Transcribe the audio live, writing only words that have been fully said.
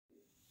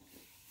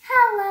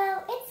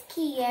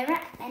Kiera,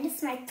 and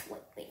it's my toy.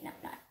 Wait, no,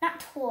 not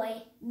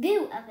toy.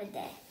 Boo of the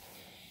day.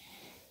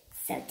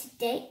 So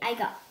today I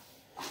got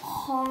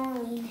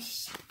Halloween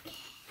Shopkins.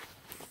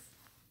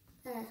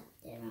 The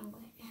wrong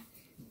way now.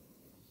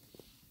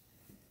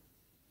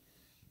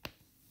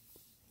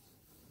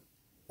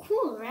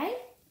 Cool, right?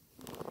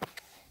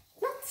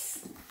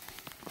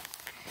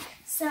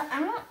 So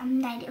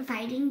I'm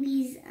dividing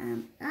these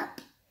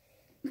up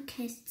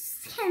because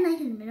it's kind of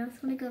like in the middle. So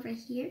I'm gonna go over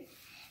here.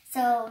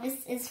 So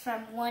this is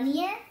from one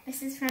year.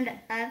 This is from the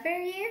other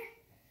year.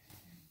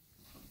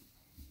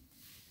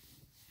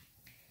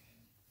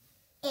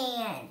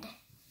 And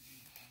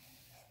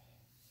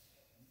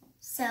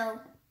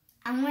so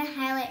I'm gonna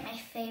highlight my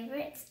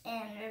favorites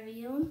and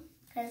review them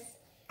because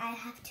I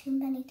have too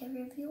many to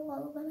review.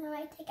 All of them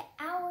might take an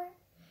hour.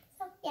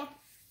 So yeah,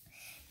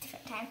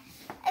 different time.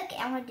 Okay,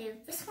 I'm gonna do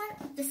this one.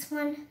 It's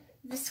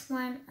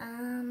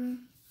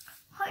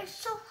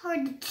so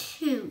hard to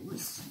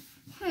choose.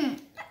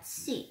 Let's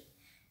see.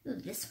 Ooh,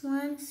 this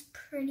one's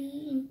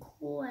pretty and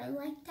cool. I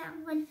like that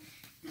one.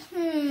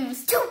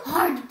 It's too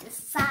hard to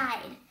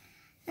decide.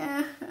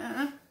 Ooh,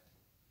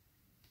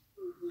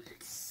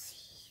 let's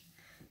see.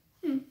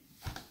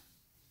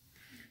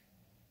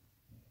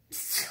 It's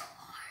so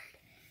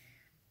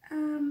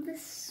hard.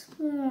 This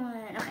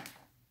one. Okay.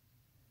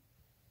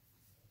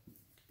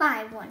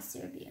 5 wants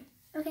to review.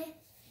 Okay.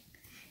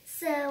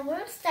 So we're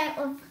gonna start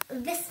with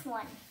this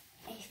one.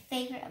 A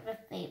favorite of the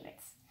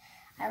favorites.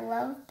 I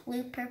love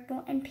blue,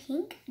 purple, and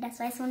pink. That's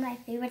why it's one of my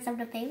favorites of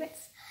the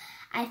favorites.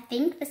 I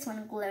think this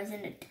one glows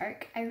in the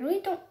dark. I really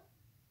don't.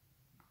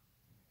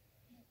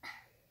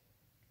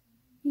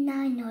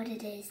 Now I know what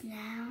it is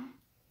now.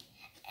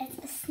 It's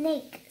a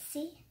snake.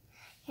 See?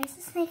 Here's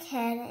the snake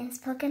head and it's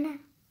poking out.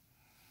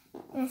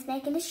 And it's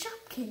making a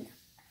Shopkins.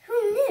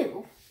 Who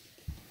knew?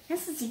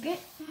 That's a secret.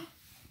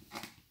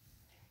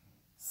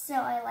 So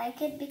I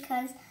like it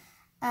because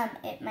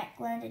it might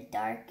glow in the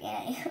dark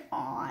and it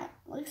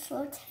looks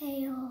so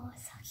tail.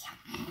 So yeah.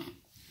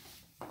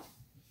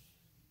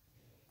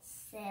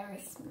 So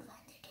let's move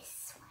on to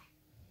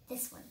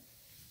this one.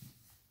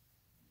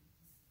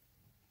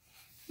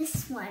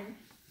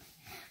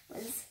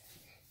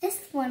 This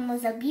one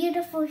was a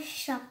beautiful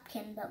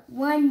Shopkins, but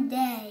one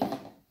day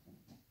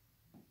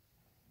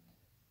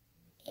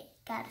it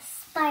got a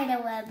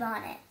spider web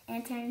on it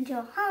and turned into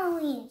a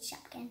Halloween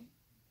Shopkins.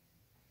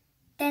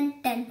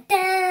 Dun dun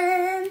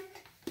dun!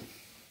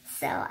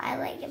 So I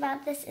like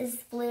about this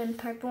is blue and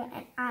purple,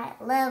 and I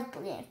love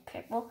blue and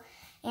purple.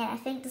 And I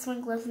think this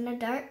one glows in the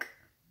dark.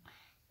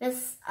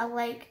 This I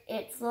like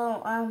its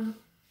little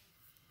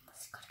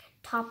what's it called again?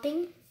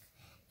 Topping,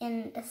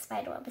 and the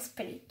spider web is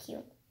pretty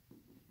cute.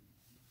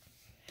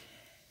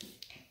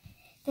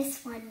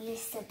 This one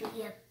used to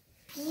be a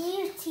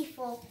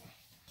beautiful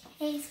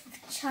case of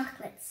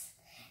chocolates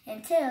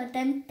until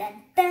dun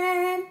dun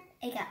dun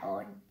it got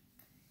old.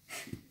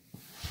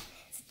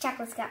 So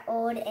chocolates got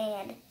old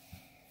and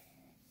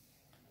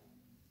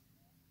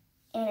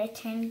it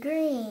turned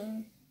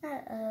green.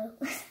 Uh-oh.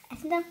 I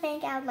don't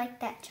think I would like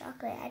that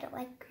chocolate. I don't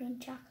like green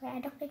chocolate. I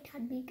don't think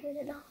that'd be good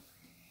at all.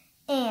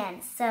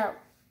 And so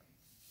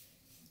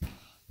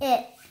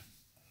it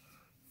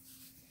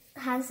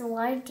has a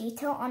lot of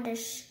detail on the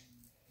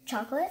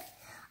chocolate.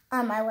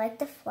 I like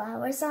the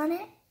flowers on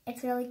it.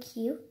 It's really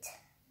cute.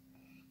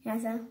 It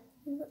has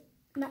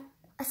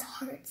as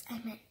hearts, I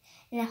meant,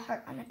 and a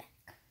heart on the back.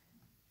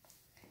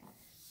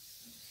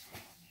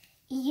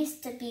 It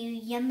used to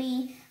be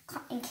yummy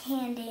cotton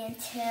candy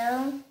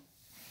until,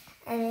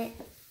 it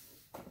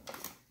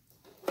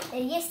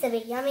used to be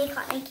yummy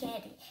cotton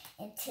candy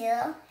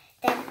until,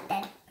 dun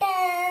dun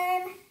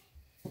dun,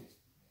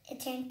 it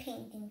turned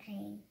pink and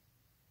green,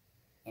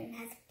 and it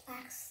has a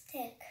black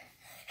stick.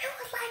 Who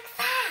would like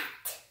that?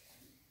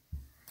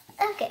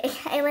 Okay,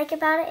 I like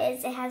about it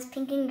is it has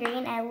pink and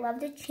green. I love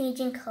the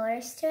changing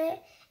colors to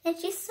it, and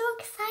she's so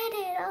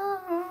excited.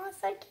 Oh,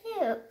 so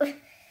cute.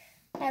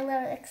 I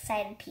love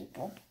excited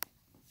people.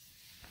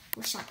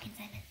 With Shopkins,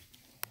 I meant.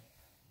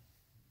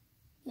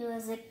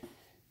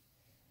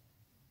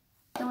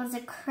 It was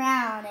a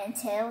crown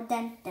until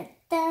dun dun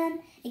dun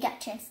it got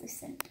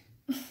translucent.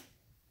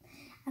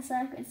 That's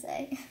what I could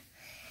say.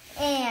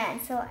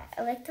 And so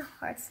I like the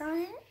hearts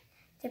on it.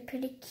 They're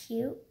pretty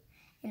cute.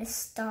 And a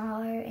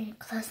star, and it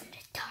glows in the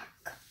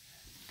dark.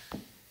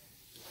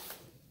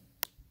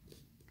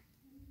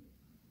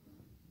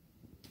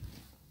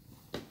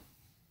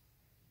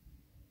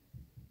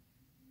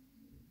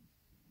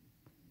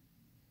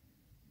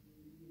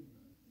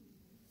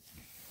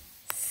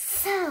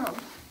 So,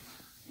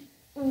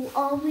 will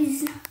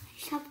always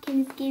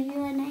Shopkins give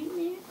you a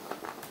nightmare?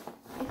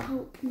 I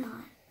hope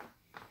not.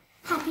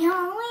 Happy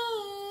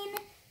Halloween!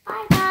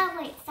 Bye bye.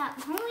 Wait,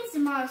 stop. Halloween's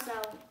tomorrow, so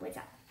wait,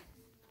 stop.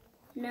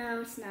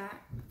 No, it's not.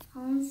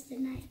 Halloween's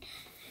tonight.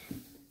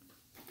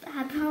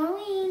 Happy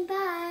Halloween.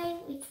 Bye.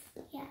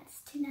 Yeah,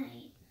 it's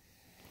tonight.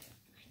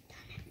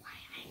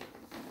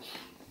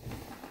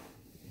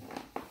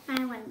 I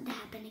don't want it to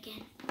happen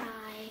again.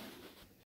 Bye.